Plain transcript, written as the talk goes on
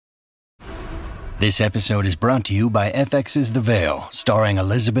This episode is brought to you by FX's The Veil, starring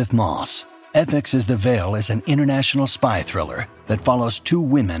Elizabeth Moss. FX's The Veil is an international spy thriller that follows two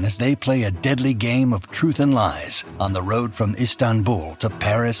women as they play a deadly game of truth and lies on the road from Istanbul to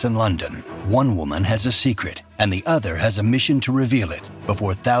Paris and London. One woman has a secret, and the other has a mission to reveal it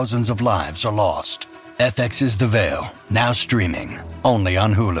before thousands of lives are lost. FX's The Veil, now streaming, only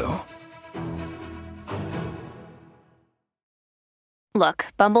on Hulu. Look,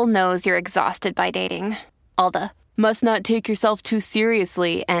 Bumble knows you're exhausted by dating. All the, must not take yourself too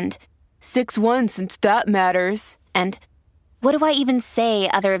seriously, and 6'1" since that matters. And what do I even say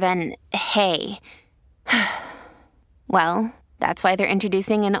other than, hey? Well, that's why they're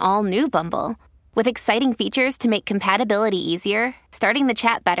introducing an all-new Bumble, with exciting features to make compatibility easier, starting the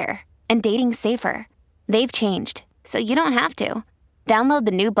chat better, and dating safer. They've changed, so you don't have to. Download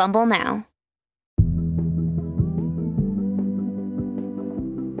the new Bumble now.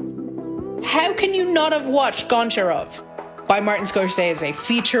 How can you not have watched Goncharov by Martin Scorsese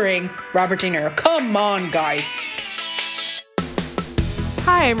featuring Robert De Niro? Come on, guys.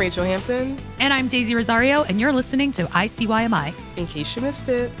 Hi, I'm Rachel Hampton. And I'm Daisy Rosario, and you're listening to ICYMI. In case you missed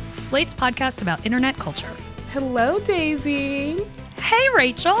it. Slate's podcast about internet culture. Hello, Daisy. Hey,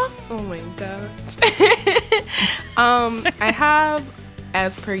 Rachel. Oh my gosh. I have,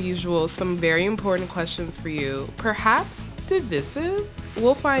 as per usual, some very important questions for you. Perhaps divisive?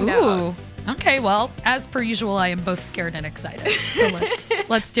 We'll find out. Okay, well, as per usual, I am both scared and excited. So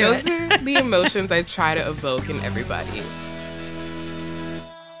let's do it. Those are the emotions I try to evoke in everybody.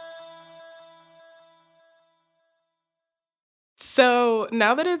 So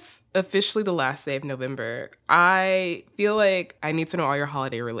now that it's officially the last day of November, I feel like I need to know all your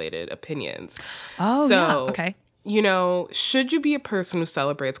holiday-related opinions. Oh, yeah, okay. You know, should you be a person who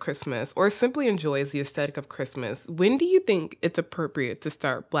celebrates Christmas or simply enjoys the aesthetic of Christmas, when do you think it's appropriate to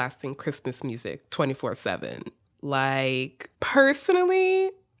start blasting Christmas music 24/7? Like, personally,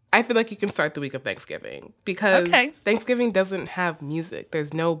 I feel like you can start the week of Thanksgiving because Thanksgiving doesn't have music.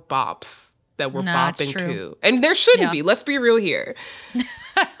 There's no bops that we're bopping to. And there shouldn't be. Let's be real here.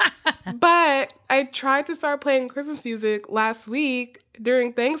 But I tried to start playing Christmas music last week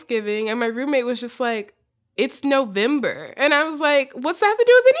during Thanksgiving, and my roommate was just like, it's November. And I was like, what's that have to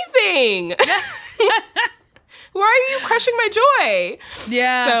do with anything? Why are you crushing my joy?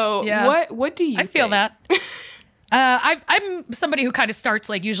 Yeah. So what do you think? I feel that. I'm somebody who kind of starts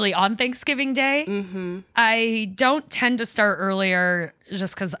like usually on Thanksgiving Day. Mm-hmm. I don't tend to start earlier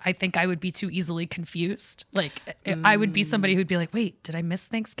just because I think I would be too easily confused. Like I would be somebody who'd be like, wait, did I miss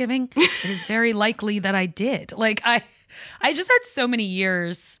Thanksgiving? It is very likely that I did. Like I just had so many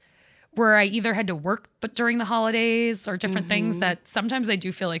years where I either had to work but during the holidays or different things that sometimes I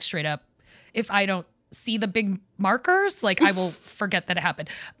do feel like straight up, if I don't see the big markers, like I will forget that it happened.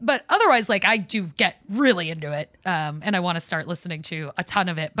 But otherwise, like I do get really into it. And I want to start listening to a ton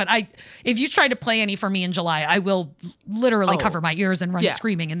of it. But if you try to play any for me in July, I will literally cover my ears and run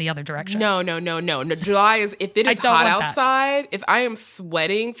screaming in the other direction. No. July is, if it is hot outside, if I am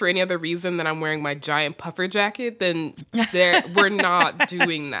sweating for any other reason than I'm wearing my giant puffer jacket, then we're not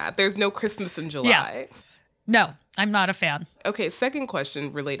doing that. There's no Christmas in July. Yeah. No, I'm not a fan. Okay, second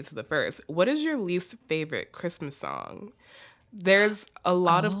question related to the first. What is your least favorite Christmas song? There's a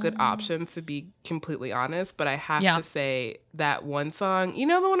lot of good options, to be completely honest, but I have to say that one song, you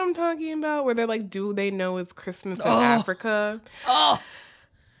know the one I'm talking about, where they're like, do they know it's Christmas in Africa? Oh.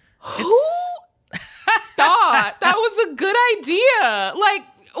 Who thought that was a good idea? Like,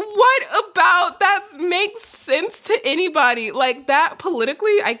 what about that makes sense to anybody? Like, that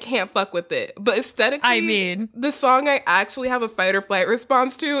politically, I can't fuck with it. But aesthetically, I mean, the song I actually have a fight or flight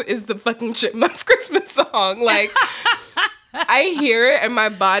response to is the fucking Chipmunks Christmas song. Like, I hear it and my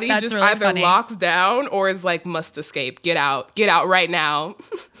body just really either locks down or is like, must escape. Get out right now.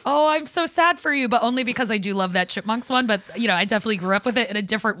 Oh, I'm so sad for you, but only because I do love that Chipmunks one. But, you know, I definitely grew up with it in a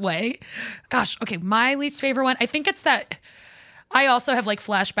different way. Gosh, okay, my least favorite one, I think it's that... I also have like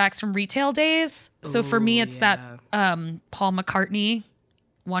flashbacks from retail days. So for me, it's that Paul McCartney,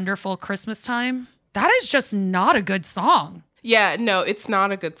 Wonderful Christmas Time. That is just not a good song. Yeah, no, it's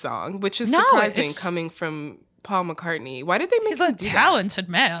not a good song, which is surprising coming from Paul McCartney. Why did they make him do that? He's a talented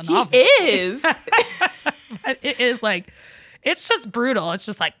man, He obviously. is. But it is like, it's just brutal. It's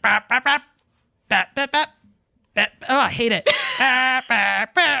just like, bap, bap, bap, bap, bap, bap, bap. Oh, I hate it. Bap,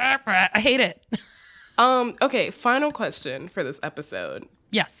 bap, bap, bap. I hate it. Okay, final question for this episode.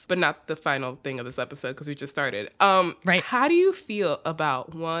 Yes. But not the final thing of this episode because we just started. Right. How do you feel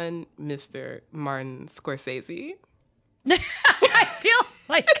about one Mr. Martin Scorsese? I feel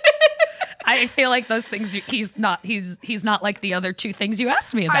like I feel like those things he's not like the other two things you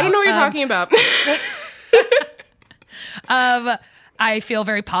asked me about. I know what you're talking about. I feel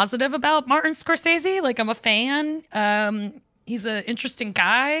very positive about Martin Scorsese. Like, I'm a fan. He's an interesting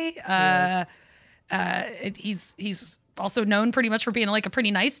guy. He's also known pretty much for being like a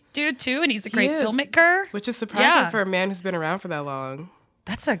pretty nice dude too, and he's a great filmmaker. Which is surprising for a man who's been around for that long.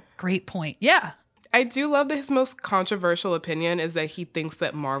 That's a great point. Yeah. I do love that his most controversial opinion is that he thinks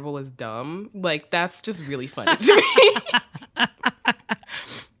that Marvel is dumb. Like, that's just really funny to me.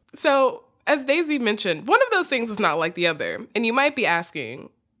 So, as Daisy mentioned, one of those things is not like the other. And you might be asking,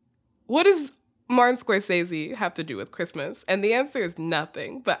 what does Martin Scorsese have to do with Christmas? And the answer is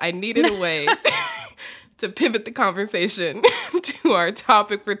nothing. But I needed a way to pivot the conversation to our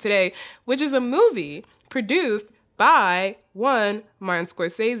topic for today, which is a movie produced by one Martin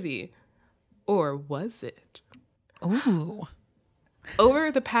Scorsese. Or was it? Ooh.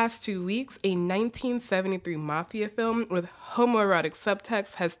 Over the past 2 weeks, a 1973 mafia film with homoerotic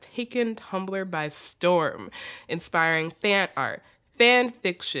subtext has taken Tumblr by storm, inspiring fan art, fan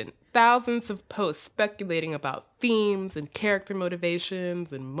fiction, thousands of posts speculating about themes and character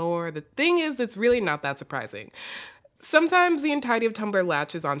motivations and more. The thing is, it's really not that surprising. Sometimes the entirety of Tumblr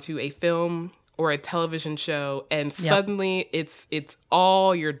latches onto a film or a television show, and suddenly it's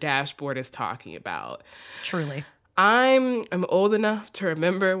all your dashboard is talking about. Truly. I'm old enough to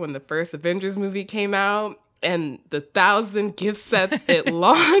remember when the first Avengers movie came out and the 1,000 gift sets it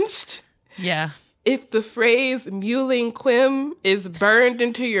launched. Yeah. If the phrase "Mewling Quim" is burned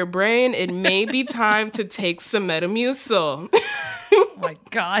into your brain, it may be time to take some Metamucil. Oh my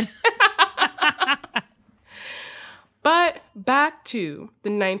God. But back to the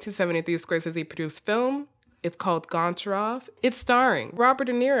 1973 Scorsese-produced film. It's called Goncharov. It's starring Robert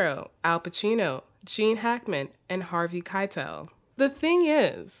De Niro, Al Pacino, Gene Hackman, and Harvey Keitel. The thing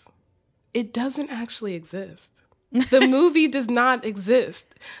is, it doesn't actually exist. The movie does not exist.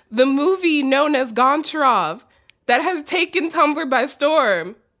 The movie known as Goncharov, that has taken Tumblr by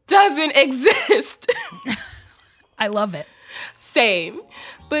storm, doesn't exist. I love it. Same.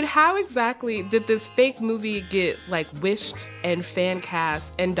 But how exactly did this fake movie get, like, wished and fan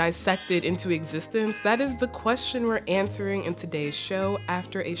cast and dissected into existence? That is the question we're answering in today's show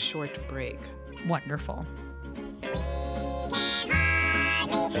after a short break. Wonderful.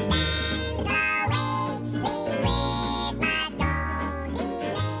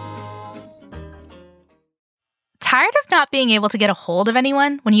 Tired of not being able to get a hold of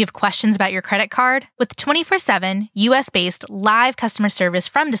anyone when you have questions about your credit card? With 24/7 US-based live customer service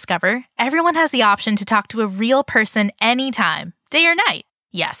from Discover, everyone has the option to talk to a real person anytime, day or night.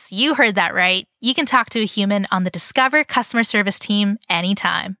 Yes, you heard that right. You can talk to a human on the Discover customer service team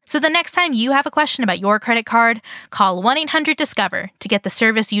anytime. So the next time you have a question about your credit card, call 1-800-DISCOVER to get the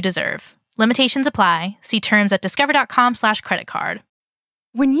service you deserve. Limitations apply. See terms at discover.com/creditcard.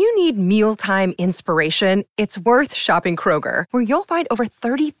 When you need mealtime inspiration, it's worth shopping Kroger, where you'll find over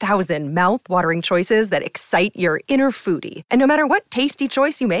 30,000 mouth-watering choices that excite your inner foodie. And no matter what tasty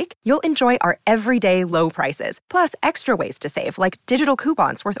choice you make, you'll enjoy our everyday low prices, plus extra ways to save, like digital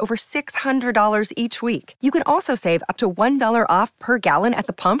coupons worth over $600 each week. You can also save up to $1 off per gallon at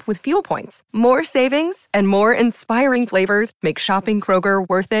the pump with fuel points. More savings and more inspiring flavors make shopping Kroger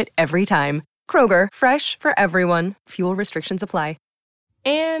worth it every time. Kroger, fresh for everyone. Fuel restrictions apply.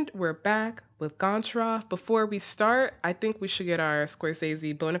 And we're back with Goncharov. Before we start, I think we should get our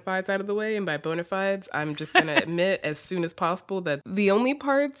Scorsese bona fides out of the way. And by bona fides, I'm just going to admit as soon as possible that the only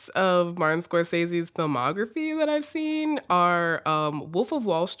parts of Martin Scorsese's filmography that I've seen are Wolf of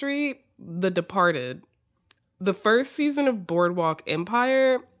Wall Street, The Departed, the first season of Boardwalk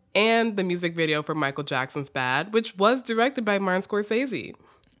Empire, and the music video for Michael Jackson's Bad, which was directed by Martin Scorsese.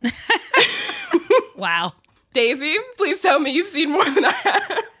 Wow. Daisy, please tell me you've seen more than I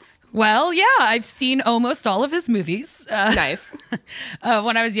have. Well, yeah, I've seen almost all of his movies. Nice.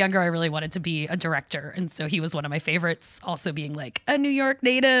 When I was younger, I really wanted to be a director. And so he was one of my favorites, also being like a New York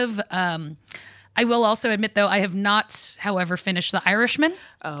native. I will also admit, though, I have not, however, finished The Irishman,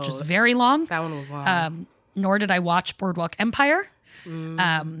 which is very long. That one was long. Nor did I watch Boardwalk Empire.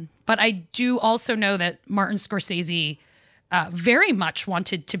 But I do also know that Martin Scorsese very much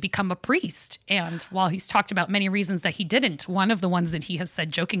wanted to become a priest. And while he's talked about many reasons that he didn't, one of the ones that he has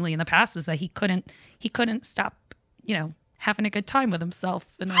said jokingly in the past is that he couldn't stop, having a good time with himself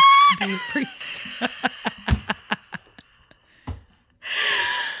enough to be a priest.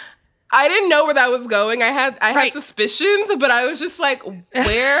 I didn't know where that was going. I had suspicions, but I was just like,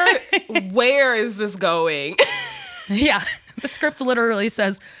 where is this going? Yeah. The script literally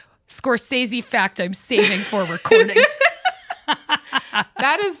says, Scorsese fact I'm saving for recording.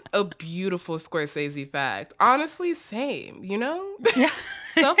 That is a beautiful Scorsese fact. Honestly, same, you know? Yeah.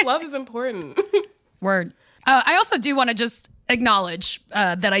 Self-love is important. Word. I also do want to just acknowledge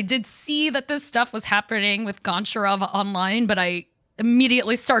that I did see that this stuff was happening with Goncharov online, but I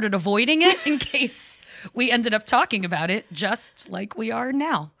immediately started avoiding it in case we ended up talking about it, just like we are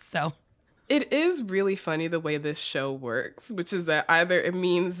now. So it is really funny the way this show works, which is that either it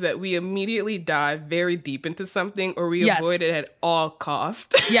means that we immediately dive very deep into something or we avoid it at all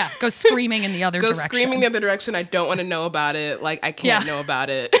costs. Yeah, go screaming in the other direction. Go screaming the other direction. I don't want to know about it. Like, I can't know about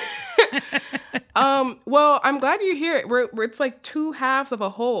it. Well, I'm glad you hear it. It's like two halves of a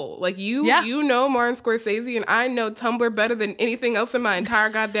whole. Like, you know Martin Scorsese, and I know Tumblr better than anything else in my entire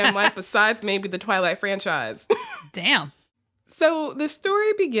goddamn life besides maybe the Twilight franchise. Damn. So the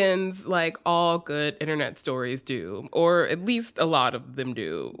story begins like all good internet stories do, or at least a lot of them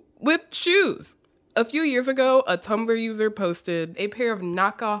do, with shoes. A few years ago, a Tumblr user posted a pair of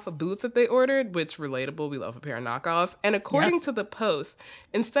knockoff boots that they ordered, which, relatable, we love a pair of knockoffs. And according to the post,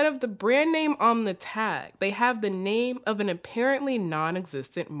 instead of the brand name on the tag, they have the name of an apparently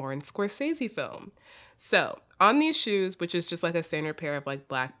non-existent Martin Scorsese film. So, on these shoes, which is just like a standard pair of like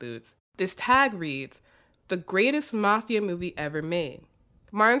black boots, this tag reads, "The greatest mafia movie ever made.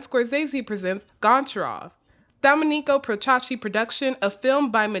 Martin Scorsese presents Goncharov. Domenico Procacci production, a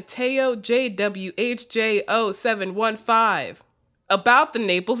film by Matteo JWHJ0715 about the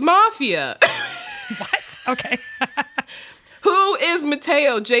Naples Mafia." What? Okay. Who is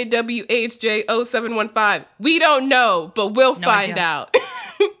Matteo JWHJ0715? We don't know, but we'll find out.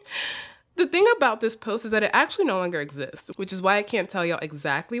 The thing about this post is that it actually no longer exists, which is why I can't tell y'all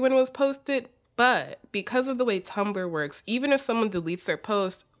exactly when it was posted. But because of the way Tumblr works, even if someone deletes their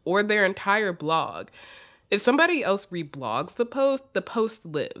post or their entire blog, if somebody else reblogs the post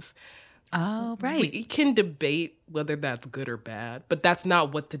lives. Oh, right. We can debate whether that's good or bad, but that's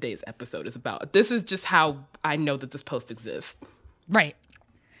not what today's episode is about. This is just how I know that this post exists. Right.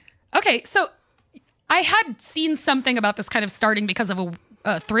 Okay, so I had seen something about this kind of starting because of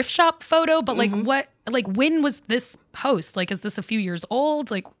a thrift shop photo, but like when was this post? Like, is this a few years old?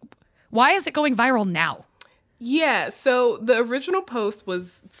 Like, why is it going viral now? Yeah, so the original post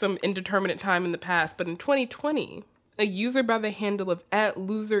was some indeterminate time in the past, but in 2020, a user by the handle of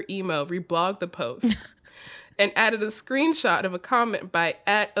 @loseremo reblogged the post and added a screenshot of a comment by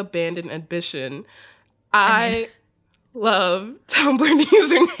 @abandonedambition. I love Tumblr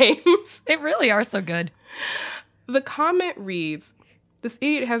usernames. They really are so good. The comment reads, "This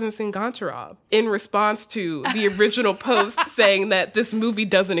idiot hasn't seen Goncharov," in response to the original post saying that this movie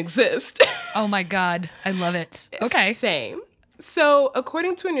doesn't exist. Oh my God. I love it. Okay. Same. So,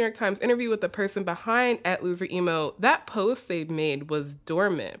 according to a New York Times interview with the person behind @loseremo, that post they made was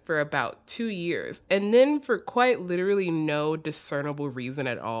dormant for about 2 years. And then for quite literally no discernible reason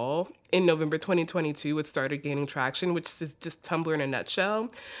at all, in November 2022, it started gaining traction, which is just Tumblr in a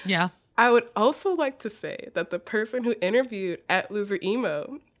nutshell. Yeah. I would also like to say that the person who interviewed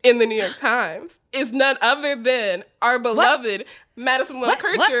 @loseremo in the New York Times is none other than our beloved Madison Malone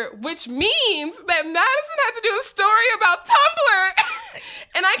Kircher, which means that Madison had to do a story about Tumblr.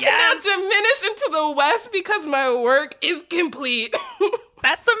 And I cannot diminish into the West because my work is complete.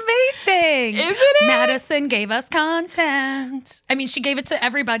 That's amazing. Isn't it? Madison gave us content. I mean, she gave it to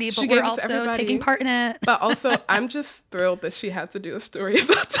everybody, but we're also taking part in it. But also, I'm just thrilled that she had to do a story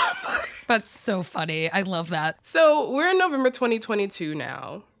about Tumblr. That's so funny. I love that. So we're in November 2022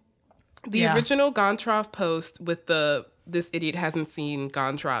 now. The original Goncharov post with "this idiot hasn't seen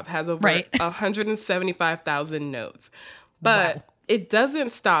Goncharov" has over 175,000 notes. But it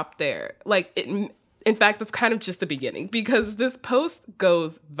doesn't stop there. Like, in fact, that's kind of just the beginning because this post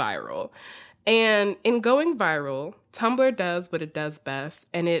goes viral. And in going viral, Tumblr does what it does best,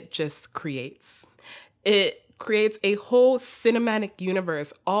 and it just creates. It creates a whole cinematic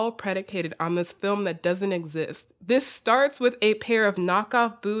universe all predicated on this film that doesn't exist. This starts with a pair of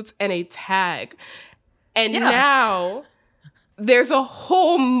knockoff boots and a tag. And now there's a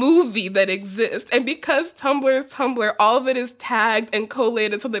whole movie that exists. And because Tumblr is Tumblr, all of it is tagged and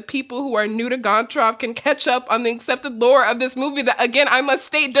collated so that people who are new to Goncharov can catch up on the accepted lore of this movie that, again, I must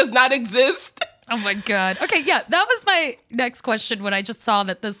state, does not exist. Oh my God. Okay, yeah, that was my next question when I just saw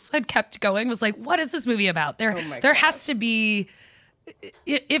that this had kept going, was like, what is this movie about? There has to be,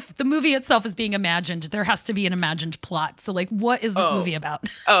 if the movie itself is being imagined, there has to be an imagined plot. So like, what is this movie about?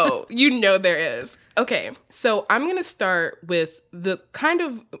 Oh, you know there is. Okay, so I'm going to start with the kind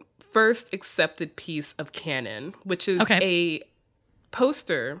of first accepted piece of canon, which is a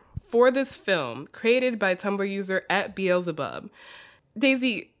poster for this film created by Tumblr user @Beelzebub.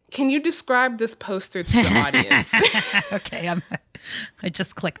 Daisy, Can you describe this poster to the audience? Okay, I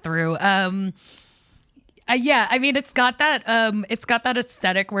just clicked through. Yeah, I mean, it's got that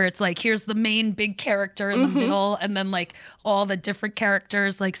aesthetic where it's like, here's the main big character in the middle, and then like all the different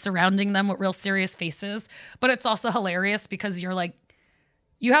characters like surrounding them with real serious faces. But it's also hilarious because you're like,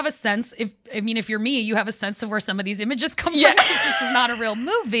 you have a sense, if you're me, you have a sense of where some of these images come from. This is not a real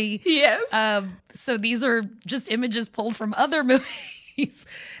movie. Yes. So these are just images pulled from other movies.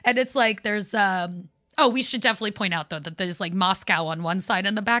 And it's like, there's, we should definitely point out though, that there's like Moscow on one side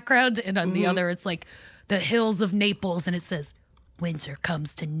in the background, and on the other, it's like the hills of Naples, and it says, winter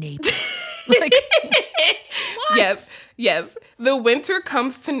comes to Naples. Like, what? Yes. The winter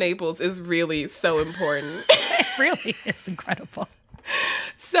comes to Naples is really so important. It really is incredible.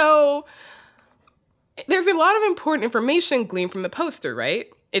 So there's a lot of important information gleaned from the poster, right?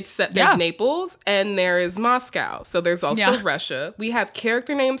 It's set, there's Naples and there is Moscow. So there's also Russia. We have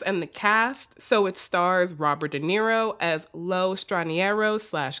character names and the cast. So it stars Robert De Niro as Lo Straniero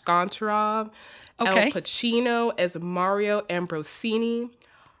 / Goncharov. Okay. Al Pacino as Mario Ambrosini.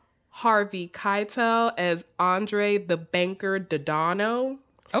 Harvey Keitel as Andre the Banker Dodano.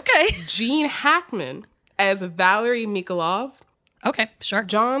 Okay. Gene Hackman as Valerie Mikolov. Okay, sure.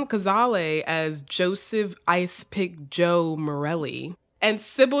 John Cazale as Joseph Icepick Joe Morelli. And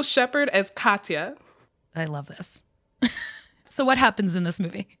Sybil Shepherd as Katya. I love this. So what happens in this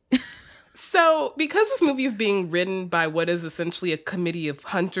movie? So, because this movie is being written by what is essentially a committee of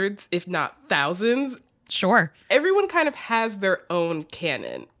hundreds, if not thousands, sure, everyone kind of has their own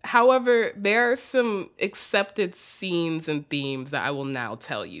canon. However, there are some accepted scenes and themes that I will now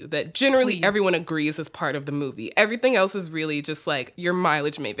tell you that generally everyone agrees is part of the movie. Everything else is really just like your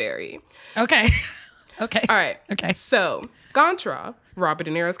mileage may vary. Okay. Okay. All right. Okay. So, Goncharov, Robert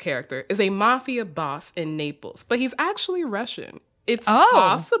De Niro's character, is a mafia boss in Naples, but he's actually Russian. It's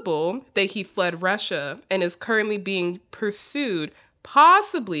possible that he fled Russia and is currently being pursued,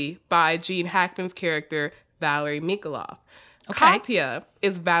 possibly by Gene Hackman's character, Valerie Mikolov. Okay. Katya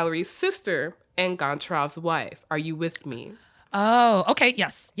is Valerie's sister and Goncharov's wife. Are you with me? Oh, okay.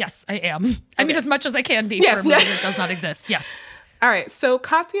 Yes, I am. I mean, as much as I can be for a movie that does not exist. Yes. All right. So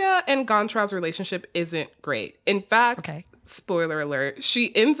Katya and Goncharov's relationship isn't great. In fact, spoiler alert,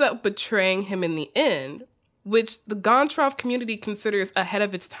 she ends up betraying him in the end, which the Goncharov community considers ahead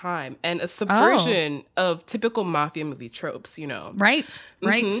of its time and a subversion of typical mafia movie tropes, you know. Right.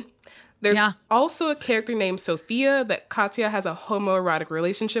 There's also a character named Sophia that Katya has a homoerotic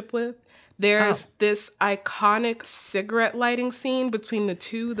relationship with. There's this iconic cigarette lighting scene between the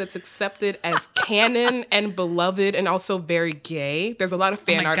two that's accepted as canon and beloved and also very gay. There's a lot of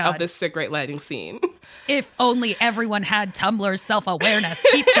fan art of this cigarette lighting scene. If only everyone had Tumblr's self-awareness.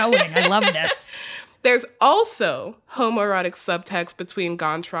 Keep going. I love this. There's also homoerotic subtext between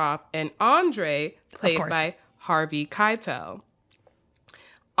Goncharov and Andre, played by Harvey Keitel.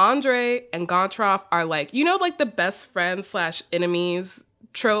 Andre and Goncharov are like, you know, like the best friends / enemies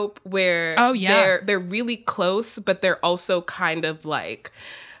trope where they're really close, but they're also kind of like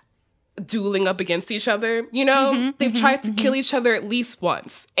dueling up against each other. You know, they've tried to kill each other at least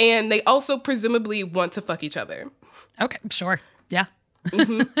once, and they also presumably want to fuck each other. Okay, sure. Yeah.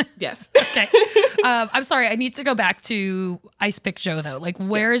 Yes. Okay. I'm sorry. I need to go back to Icepick Joe, though. Like,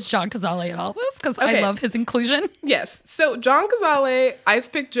 where is John Cazale in all this? Because I love his inclusion. Yes. So John Cazale,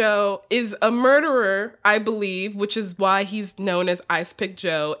 Icepick Joe, is a murderer, I believe, which is why he's known as Icepick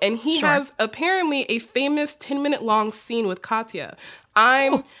Joe. And he has apparently a famous 10-minute long scene with Katya.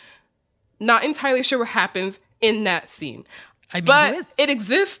 I'm not entirely sure what happens in that scene. I mean, but who is? It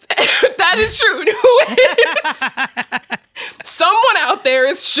exists. That is true. Who is? Someone out there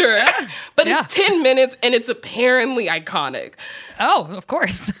is sure. But it's 10 minutes and it's apparently iconic. Oh, of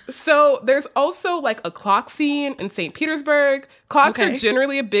course. So there's also like a clock scene in St. Petersburg. Clocks are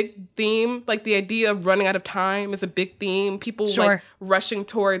generally a big theme. Like the idea of running out of time is a big theme. People like rushing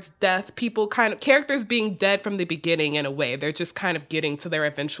towards death. People characters being dead from the beginning in a way. They're just kind of getting to their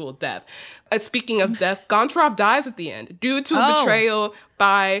eventual death. Speaking of death, Goncharov dies at the end due to a betrayal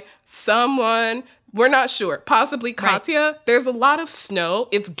by someone. We're not sure. Possibly Katya. Right. There's a lot of snow.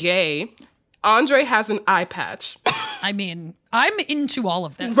 It's gay. Andre has an eye patch. I mean, I'm into all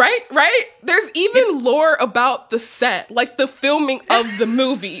of this. Right? There's even lore about the set, like the filming of the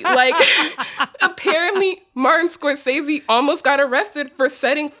movie. Like, apparently Martin Scorsese almost got arrested for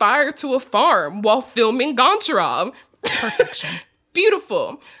setting fire to a farm while filming Goncharov. Perfection.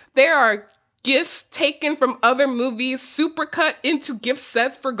 Beautiful. There are gifts taken from other movies, supercut into gift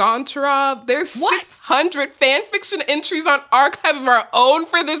sets for Goncharov. There's 600 fan fiction entries on Archive of our own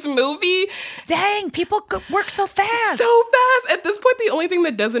for this movie. Dang, people work so fast. So fast. At this point, the only thing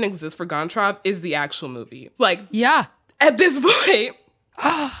that doesn't exist for Goncharov is the actual movie. Like, yeah. At this point,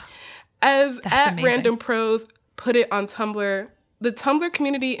 as That's at amazing. Random Prose put it on Tumblr, the Tumblr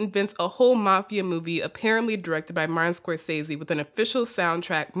community invents a whole mafia movie apparently directed by Martin Scorsese with an official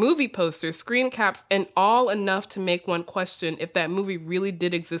soundtrack, movie poster, screen caps, and all enough to make one question if that movie really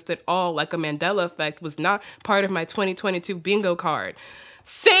did exist at all, like a Mandela effect was not part of my 2022 bingo card.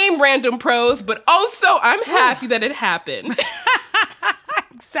 Same Random Prose, but also I'm happy that it happened.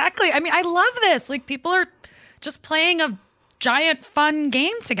 Exactly. I mean, I love this. Like, people are just playing a giant fun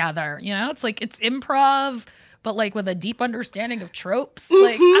game together. You know, it's like it's improv, but like with a deep understanding of tropes.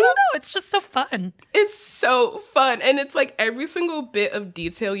 Like, I don't know. It's just so fun. It's so fun. And it's like every single bit of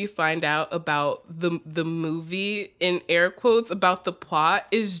detail you find out about the movie, in air quotes, about the plot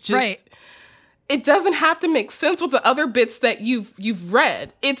is just... Right. It doesn't have to make sense with the other bits that you've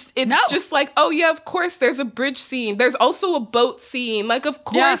read. It's just like, oh yeah, of course there's a bridge scene. There's also a boat scene. Like, of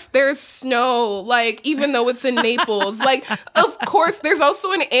course there's snow. Like, even though it's in Naples. Like, of course there's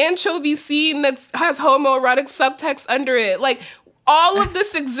also an anchovy scene that has homoerotic subtext under it. Like, all of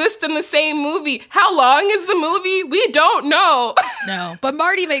this exists in the same movie. How long is the movie? We don't know. No, but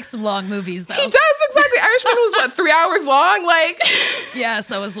Marty makes some long movies, though. He does, exactly. Irishman was, what, 3 hours long? Like... Yeah,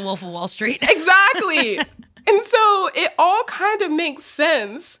 so was The Wolf of Wall Street. Exactly. And so it all kind of makes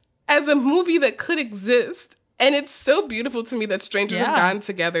sense as a movie that could exist. And it's so beautiful to me that strangers have gotten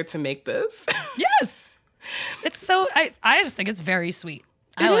together to make this. Yes. It's so... I just think it's very sweet.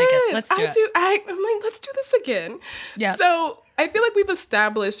 I like it. Let's do it. I'm like, let's do this again. Yes. So I feel like we've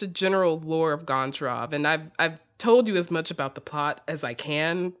established a general lore of Goncharov, and I've told you as much about the plot as I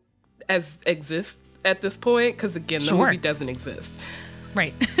can, as exists at this point, because again, the movie doesn't exist.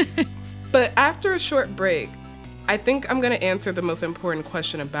 Right. But after a short break, I think I'm going to answer the most important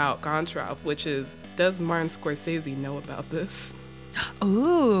question about Goncharov, which is, does Martin Scorsese know about this?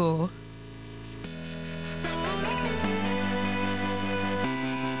 Ooh.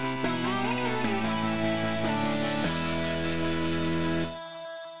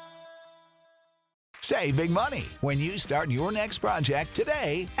 Save big money when you start your next project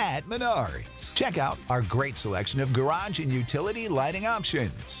today at Menards. Check out our great selection of garage and utility lighting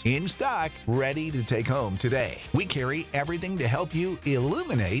options. In stock, ready to take home today. We carry everything to help you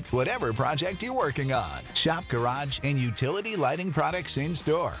illuminate whatever project you're working on. Shop garage and utility lighting products in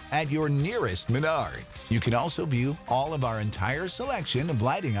store at your nearest Menards. You can also view all of our entire selection of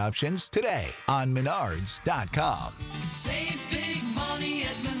lighting options today on Menards.com. Save big money at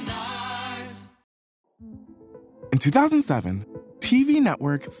Menards. In 2007, TV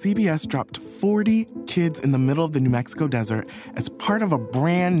network CBS dropped 40 kids in the middle of the New Mexico desert as part of a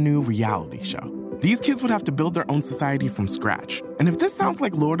brand new reality show. These kids would have to build their own society from scratch. And if this sounds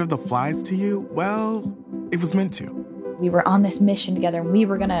like Lord of the Flies to you, well, it was meant to. We were on this mission together, and we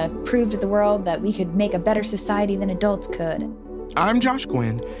were gonna prove to the world that we could make a better society than adults could. I'm Josh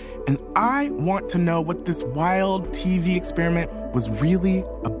Gwynn, and I want to know what this wild TV experiment was really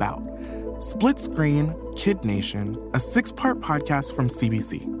about. Split Screen, Kid Nation, a 6-part podcast from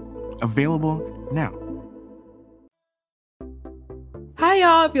CBC. Available now. Hi,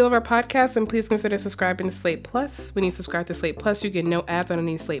 y'all. If you love our podcast, then please consider subscribing to Slate Plus. When you subscribe to Slate Plus, you get no ads on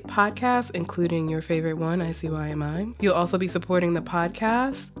any Slate podcasts, including your favorite one, ICYMI. You'll also be supporting the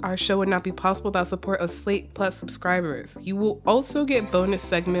podcast. Our show would not be possible without support of Slate Plus subscribers. You will also get bonus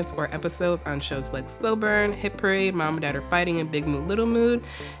segments or episodes on shows like Slow Burn, Hit Parade, Mom and Dad Are Fighting, and Big Mood, Little Mood.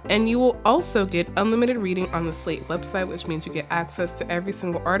 And you will also get unlimited reading on the Slate website, which means you get access to every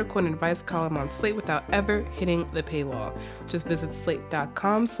single article and advice column on Slate without ever hitting the paywall. Just visit slate.com/ICYMI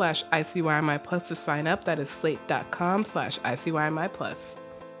Plus to sign up. That is slate.com/ICYMI Plus.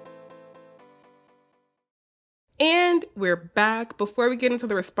 And we're back. Before we get into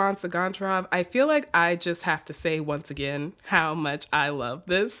the response to Goncharov, I feel like I just have to say once again how much I love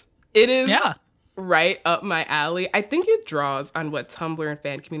this. It is right up my alley. I think it draws on what Tumblr and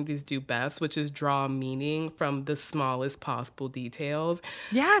fan communities do best, which is draw meaning from the smallest possible details.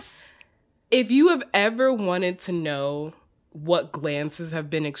 Yes. If you have ever wanted to know what glances have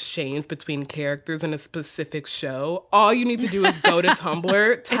been exchanged between characters in a specific show, all you need to do is go to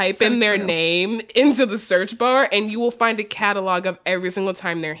Tumblr, type in their name into the search bar, and you will find a catalog of every single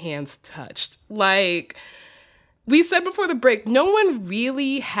time their hands touched. Like, We said before the break, no one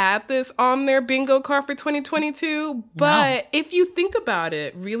really had this on their bingo card for 2022. But if you think about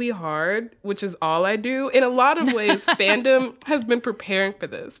it really hard, which is all I do, in a lot of ways, fandom has been preparing for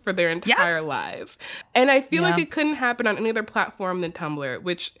this for their entire lives. And I feel like it couldn't happen on any other platform than Tumblr,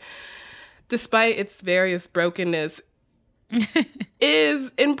 which, despite its various brokenness,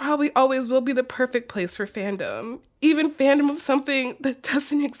 is and probably always will be the perfect place for fandom. Even fandom of something that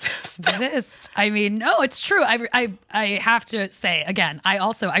doesn't exist. I mean, no, it's true. I have to say, again,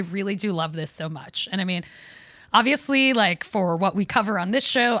 I really do love this so much. And I mean, obviously, like, for what we cover on this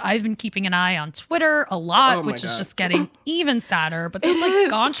show, I've been keeping an eye on Twitter a lot, which is just getting even sadder. But this,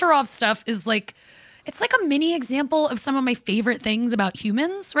 like, Goncharov stuff is, like, it's like a mini example of some of my favorite things about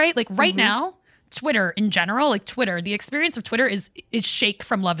humans, right? Like, right now, Twitter in general, like Twitter, the experience of Twitter is Shake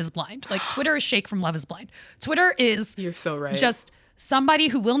from Love is Blind. Like, Twitter is Shake from Love is Blind. Twitter is You're so right. Just somebody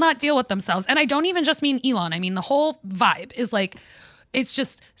who will not deal with themselves. And I don't even just mean Elon. I mean, the whole vibe is like, it's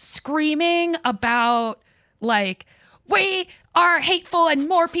just screaming about, like, we are hateful and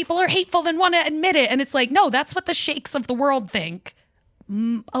more people are hateful than want to admit it. And it's like, no, that's what the Shakes of the world think.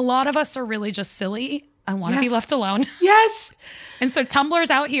 A lot of us are really just silly and want to be left alone. Yes. And so Tumblr's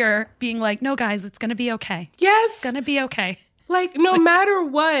out here being like, no, guys, it's going to be okay. Yes. It's going to be okay. Like, no matter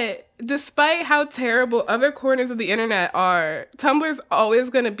what, despite how terrible other corners of the internet are, Tumblr's always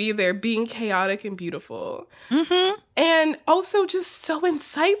going to be there being chaotic and beautiful. Mm-hmm. And also just so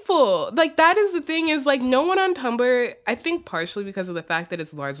insightful. Like, that is the thing is, like, no one on Tumblr, I think partially because of the fact that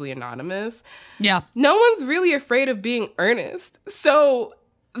it's largely anonymous. Yeah. No one's really afraid of being earnest. So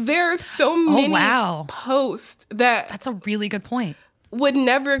there are so many posts that's a really good point. Would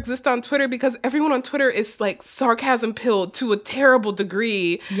never exist on Twitter because everyone on Twitter is like sarcasm pilled to a terrible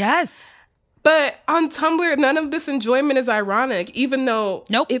degree. Yes. But on Tumblr, none of this enjoyment is ironic, even though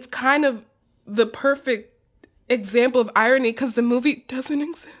it's kind of the perfect example of irony because the movie doesn't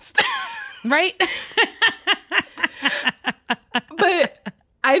exist. Right? But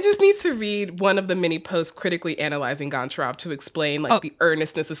I just need to read one of the many posts critically analyzing Goncharov to explain like the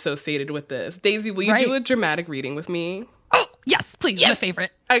earnestness associated with this. Daisy, will you do a dramatic reading with me? Oh, yes, please. Yes. My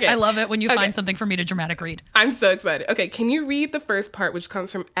favorite. Okay. I love it when you find something for me to dramatic read. I'm so excited. Okay, can you read the first part, which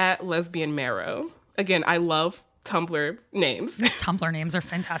comes from @lesbianmarrow? Again, I love Tumblr names. These Tumblr names are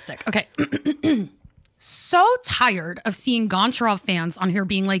fantastic. Okay. So tired of seeing Goncharov fans on here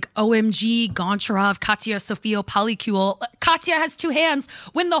being like, OMG, Goncharov, Katya, Sofia, polycule. Katya has two hands,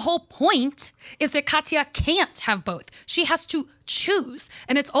 when the whole point is that Katya can't have both. She has to choose,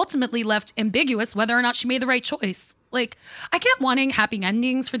 and it's ultimately left ambiguous whether or not she made the right choice. Like, I get wanting happy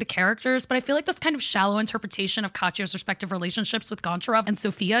endings for the characters, but I feel like this kind of shallow interpretation of Katya's respective relationships with Goncharov and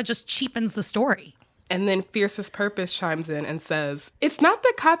Sofia just cheapens the story. And then Fiercest Purpose chimes in and says, it's not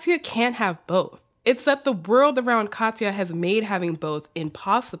that Katya can't have both. It's that the world around Katya has made having both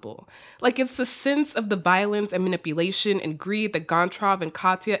impossible. Like, it's the sense of the violence and manipulation and greed that Goncharov and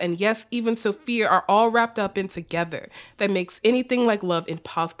Katya, and yes, even Sofia, are all wrapped up in together that makes anything like love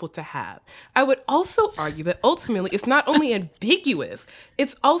impossible to have. I would also argue that ultimately it's not only ambiguous,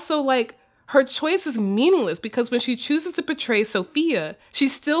 it's also like her choice is meaningless because when she chooses to portray Sofia, she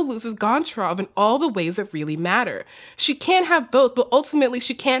still loses Goncharov in all the ways that really matter. She can't have both, but ultimately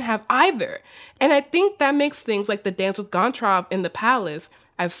she can't have either. And I think that makes things like the dance with Goncharov in the palace,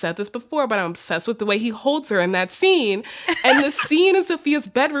 I've said this before, but I'm obsessed with the way he holds her in that scene. And the scene in Sofia's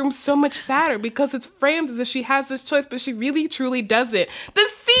bedroom so much sadder because it's framed as if she has this choice, but she really, truly doesn't. The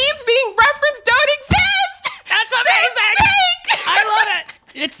scenes being referenced don't exist! That's amazing! I love it!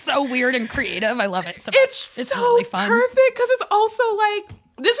 It's so weird and creative. I love it so much. It's so really fun. Perfect because it's also like,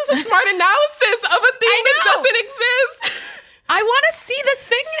 this is a smart analysis of a thing that doesn't exist. I want to see this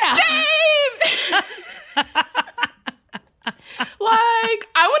thing now. Same! Like,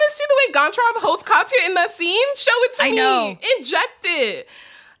 I want to see the way Goncharov holds Katya in that scene. Show it to me. Know. Inject it.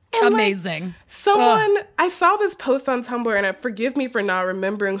 And amazing. Like, I saw this post on Tumblr, and forgive me for not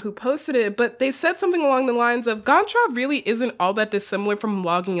remembering who posted it, but they said something along the lines of, Goncharov really isn't all that dissimilar from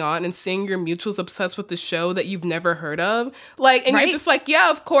logging on and seeing your mutuals obsessed with the show that you've never heard of. Like, and you're just like, yeah,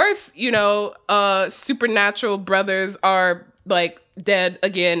 of course, you know, supernatural brothers are like dead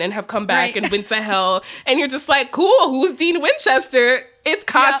again and have come back and went to hell. And you're just like, cool, who's Dean Winchester? It's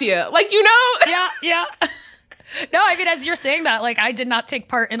Katya. Yeah. Like, you know? Yeah. No, I mean, as you're saying that, like, I did not take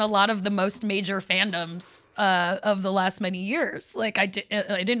part in a lot of the most major fandoms of the last many years. Like, I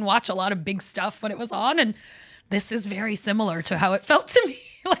didn't watch a lot of big stuff when it was on, and this is very similar to how it felt to me.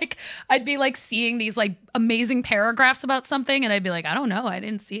 Like, I'd be, like, seeing these, like, amazing paragraphs about something, and I'd be like, I don't know, I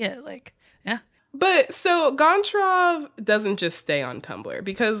didn't see it. Like, yeah. But, so, Goncharov doesn't just stay on Tumblr,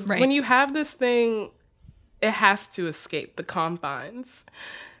 because when you have this thing, it has to escape the confines.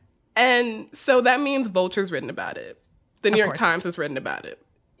 And so that means Vulture's written about it. The New York Times has written about it.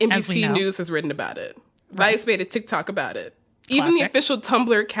 NBC News has written about it. Right. Vice made a TikTok about it. Classic. Even the official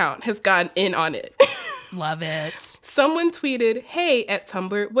Tumblr account has gotten in on it. Love it. Someone tweeted, "Hey, at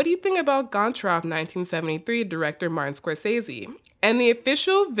Tumblr, what do you think about Goncharov 1973 director Martin Scorsese?" And the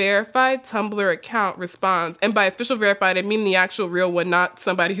official verified Tumblr account responds, and by official verified, I mean the actual real one, not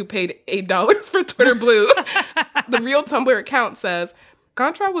somebody who paid $8 for Twitter Blue. The real Tumblr account says,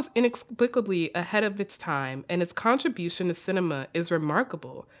 "Goncharov was inexplicably ahead of its time, and its contribution to cinema is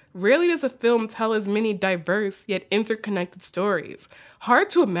remarkable. Rarely does a film tell as many diverse yet interconnected stories. Hard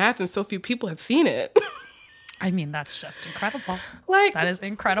to imagine so few people have seen it." I mean, that's just incredible. Like, that is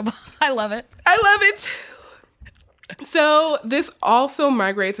incredible. I love it. I love it too. So this also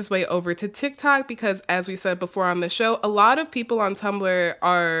migrates its way over to TikTok because, as we said before on the show, a lot of people on Tumblr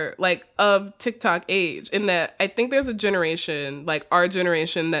are like of TikTok age, in that I think there's a generation, like our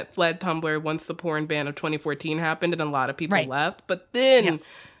generation, that fled Tumblr once the porn ban of 2014 happened and a lot of people left. But then,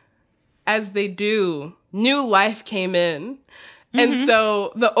 as they do, new life came in. And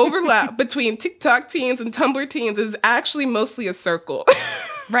so the overlap between TikTok teens and Tumblr teens is actually mostly a circle.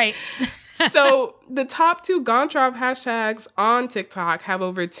 Right. So the top 2 Goncharov hashtags on TikTok have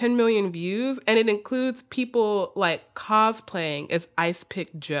over 10 million views, and it includes people like cosplaying as Ice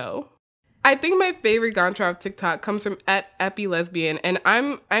Pick Joe. I think my favorite Goncharov TikTok comes from @EpiLesbian, and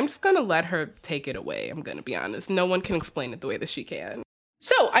I'm just gonna let her take it away. I'm gonna be honest. No one can explain it the way that she can.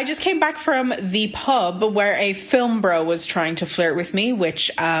 So, I just came back from the pub where a film bro was trying to flirt with me,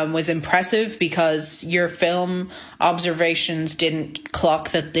 which was impressive because your film observations didn't clock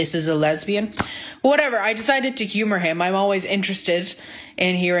that this is a lesbian. Whatever, I decided to humor him. I'm always interested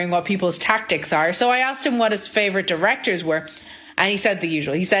in hearing what people's tactics are. So I asked him what his favorite directors were. And he said the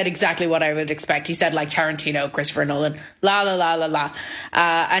usual. He said exactly what I would expect. He said like Tarantino, Christopher Nolan, la la la la la.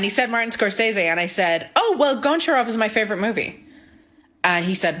 And he said Martin Scorsese. And I said, oh, well, Goncharov is my favorite movie. And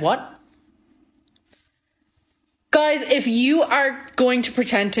he said, what? Guys, if you are going to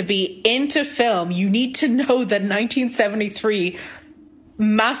pretend to be into film, you need to know that 1973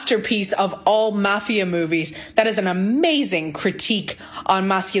 masterpiece of all mafia movies, that is an amazing critique on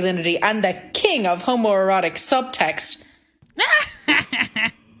masculinity and the king of homoerotic subtext.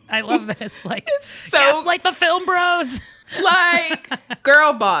 I love this. Like, gaslight the film bros. Like,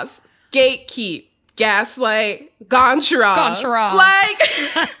 girl boss, gatekeep, gaslight, Goncharov. Like,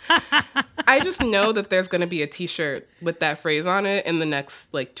 I just know that there's going to be a t-shirt with that phrase on it in the next,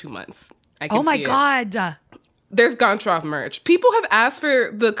 like, 2 months. I can oh my see God. It. There's Goncharov merch. People have asked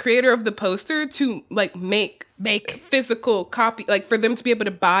for the creator of the poster to, like, make physical copy, like, for them to be able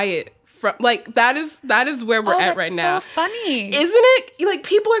to buy it. From, like, that is where we're at right now. So funny. Isn't it? Like,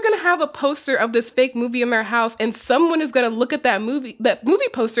 people are going to have a poster of this fake movie in their house, and someone is going to look at that movie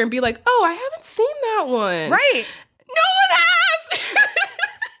poster and be like, oh, I haven't seen that one. Right. No one has.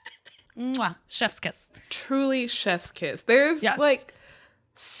 Mwah. Chef's kiss. Truly chef's kiss. There's like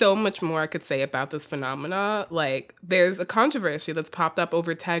so much more I could say about this phenomena. Like, there's a controversy that's popped up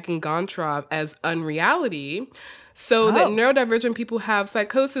over tagging Goncharov as unreality, so that neurodivergent people who have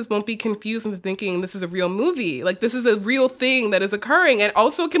psychosis won't be confused into thinking this is a real movie. Like, this is a real thing that is occurring, and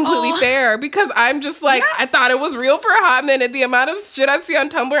also completely fair, because I'm just like, I thought it was real for a hot minute. The amount of shit I see on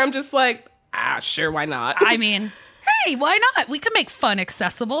Tumblr, I'm just like, sure, why not? I mean, hey, why not? We can make fun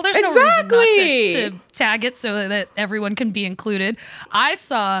accessible. There's no reason not to tag it so that everyone can be included. I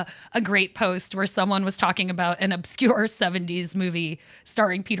saw a great post where someone was talking about an obscure 70s movie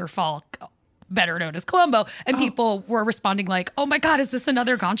starring Peter Falk, better known as Columbo, and people were responding like, oh my God, is this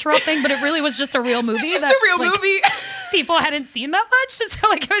another Goncharov thing? But it really was just a real movie. It's just a real movie. People hadn't seen that much. So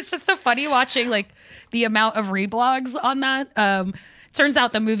like, it was just so funny watching like the amount of reblogs on that. Turns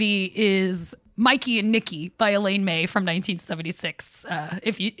out the movie is Mikey and Nikki by Elaine May from 1976.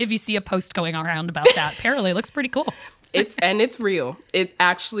 If you see a post going around about that, apparently it looks pretty cool. It's real. It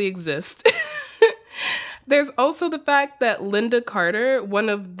actually exists. There's also the fact that Linda Carter, one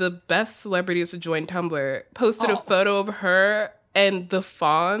of the best celebrities to join Tumblr, posted a photo of her and the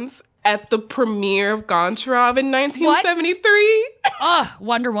Fonz at the premiere of Goncharov in 1973.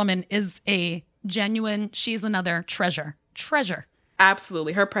 Wonder Woman is a genuine, she's another treasure.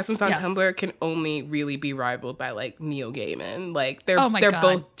 Absolutely. Her presence on Tumblr can only really be rivaled by, like, Neil Gaiman. Like, they're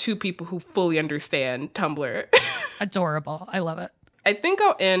both two people who fully understand Tumblr. Adorable. I love it. I think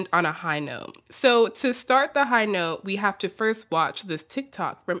I'll end on a high note. So to start the high note, we have to first watch this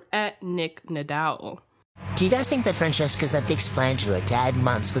TikTok from @NickNadal. Do you guys think that Francesca's have to explain to her dad,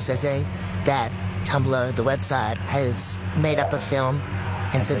 Martin Scorsese, that Tumblr, the website, has made up a film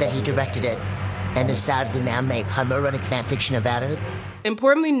and said that he directed it and decided to now make homoerotic fanfiction about it.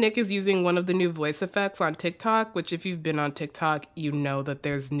 Importantly, Nick is using one of the new voice effects on TikTok, which if you've been on TikTok, you know that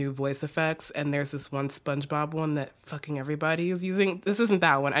there's new voice effects, and there's this one SpongeBob one that fucking everybody is using. This isn't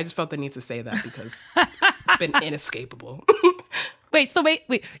that one. I just felt the need to say that because it's been inescapable. Wait.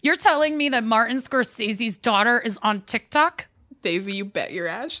 You're telling me that Martin Scorsese's daughter is on TikTok? Daisy, you bet your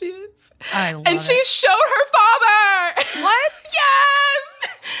ass she is. I love and it. she showed her father. What?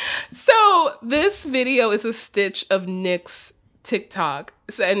 Yes! So this video is a stitch of Nick's TikTok.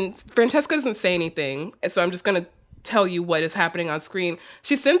 And Francesca doesn't say anything. So I'm just going to tell you what is happening on screen.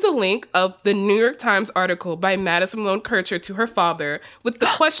 She sends a link of the New York Times article by Madison Malone Kircher to her father with the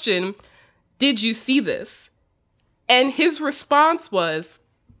question, "Did you see this?" And his response was,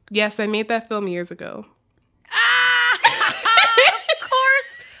 "Yes, I made that film years ago."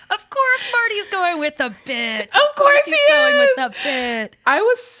 Of course, Marty's going with the bit. Of course he's going with the bit. I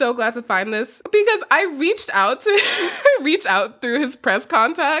was so glad to find this because I reached out through his press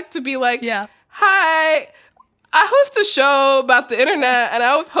contact to be like, yeah, hi, I host a show about the internet and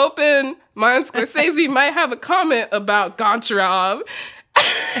I was hoping Martin Scorsese might have a comment about Goncharov.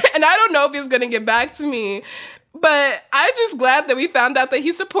 And I don't know if he's going to get back to me, but I'm just glad that we found out that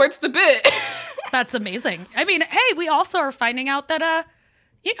he supports the bit. That's amazing. I mean, hey, we also are finding out that,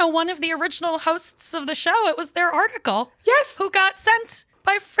 one of the original hosts of the show, it was their article. Yes. Who got sent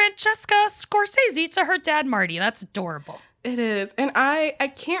by Francesca Scorsese to her dad, Marty. That's adorable. It is. And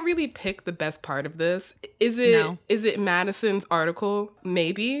I can't really pick the best part of this. Is it Madison's article?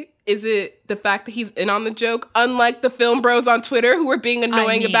 Maybe. Is it the fact that he's in on the joke, unlike the film bros on Twitter who were being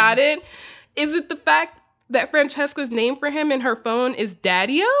annoying about it? Is it the fact that Francesca's name for him in her phone is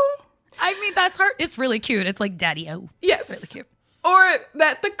Daddy-O? I mean, that's her. It's really cute. It's like Daddy-O. Yes. It's really cute. Or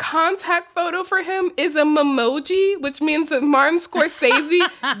that the contact photo for him is a memoji, which means that Martin Scorsese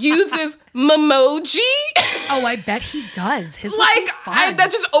uses memoji. Oh, I bet he does. His that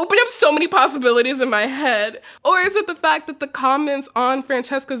just opened up so many possibilities in my head. Or is it the fact that the comments on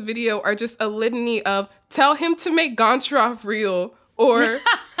Francesca's video are just a litany of "tell him to make Goncharov real," or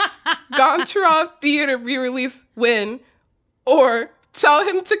 "Goncharov theater re-release win," or "tell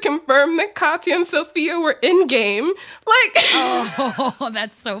him to confirm that Katya and Sophia were in game." Oh,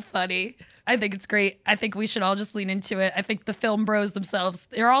 that's so funny. I think it's great. I think we should all just lean into it. I think the film bros themselves,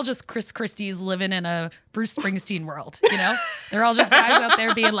 they're all just Chris Christie's living in a Bruce Springsteen world, you know? They're all just guys out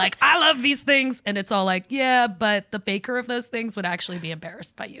there being like, I love these things. And it's all like, yeah, but the baker of those things would actually be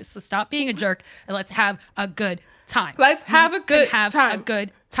embarrassed by you. So stop being a jerk and let's have a good time. Let's have a good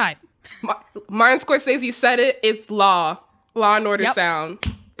time. Martin Scorsese said it. It's law. Law and Order sound.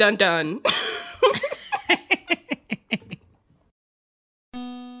 Dun dun.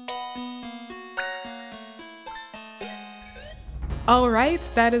 All right,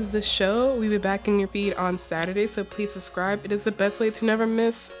 that is the show. We'll be back in your feed on Saturday, so please subscribe. It is the best way to never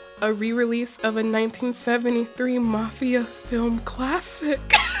miss a re-release of a 1973 Mafia film classic.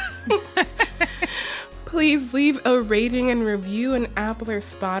 Please leave a rating and review on Apple or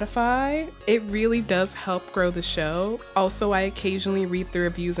Spotify. It really does help grow the show. Also, I occasionally read the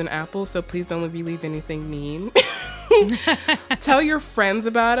reviews on Apple, so please don't leave anything mean. Tell your friends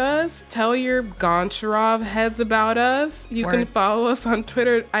about us. Tell your Goncharov heads about us. You can follow us on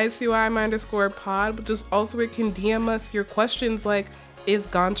Twitter at ICY_pod, but just also you can DM us your questions like, is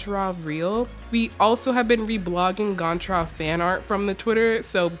Goncharov real? We also have been reblogging Goncharov fan art from the Twitter,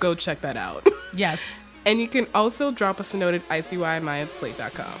 so go check that out. Yes. And you can also drop us a note at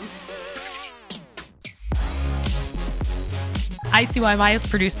ICYMI@slate.com. ICYMI is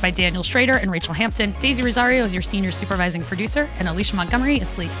produced by Daniel Schrader and Rachel Hampton. Daisy Rosario is your senior supervising producer, and Alicia Montgomery is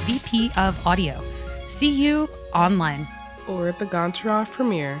Slate's VP of Audio. See you online. Or at the Goncharov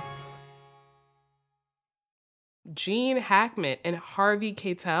premiere. Gene Hackman and Harvey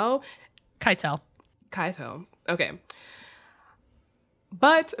Keitel. Okay.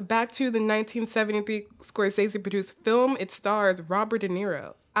 But back to the 1973 Scorsese-produced film. It stars Robert De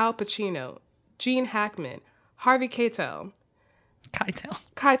Niro, Al Pacino, Gene Hackman, Harvey Keitel.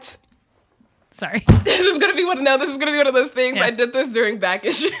 Sorry. This is gonna be one of those things. Yeah. I did this during back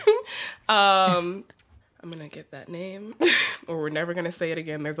issue. I'm gonna get that name, or we're never gonna say it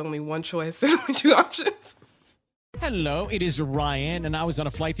again. There's only one choice. There's only two options. Hello, it is Ryan, and I was on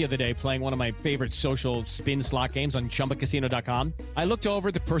a flight the other day playing one of my favorite social spin slot games on ChumbaCasino.com. I looked over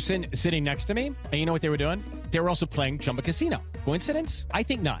at the person sitting next to me, and you know what they were doing? They were also playing Chumba Casino. Coincidence? I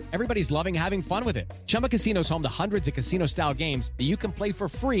think not. Everybody's loving having fun with it. Chumba Casino is home to hundreds of casino-style games that you can play for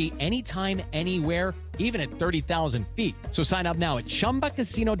free anytime, anywhere, even at 30,000 feet. So sign up now at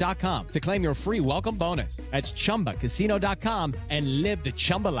ChumbaCasino.com to claim your free welcome bonus. That's ChumbaCasino.com and live the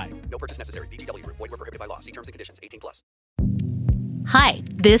Chumba life. No purchase necessary. VGW. Void Void where prohibited by law. See terms and conditions. 18+. Hi,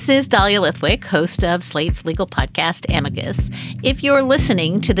 this is Dahlia Lithwick, host of Slate's legal podcast, Amicus. If you're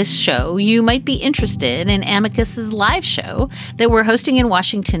listening to this show, you might be interested in Amicus's live show that we're hosting in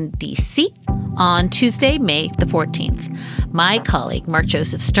Washington, D.C. on Tuesday, May the 14th. My colleague, Mark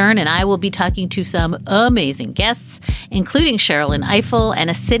Joseph Stern, and I will be talking to some amazing guests, including Sherrilyn Ifill and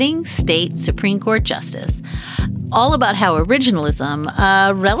a sitting state Supreme Court justice, all about how originalism,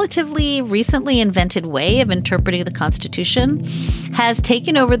 a relatively recently invented way of interpreting the Constitution, has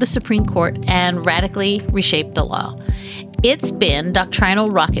taken over the Supreme Court and radically reshaped the law. It's been doctrinal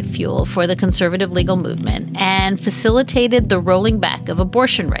rocket fuel for the conservative legal movement and facilitated the rolling back of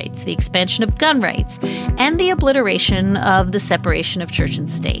abortion rights, the expansion of gun rights, and the obliteration of the separation of church and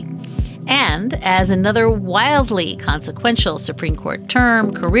state. And as another wildly consequential Supreme Court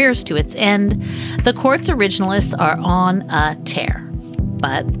term careers to its end, the court's originalists are on a tear.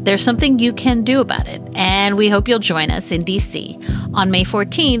 But there's something you can do about it, and we hope you'll join us in D.C. on May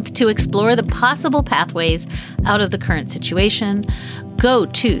 14th to explore the possible pathways out of the current situation. Go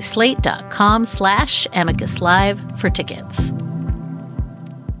to slate.com/amicuslive for tickets.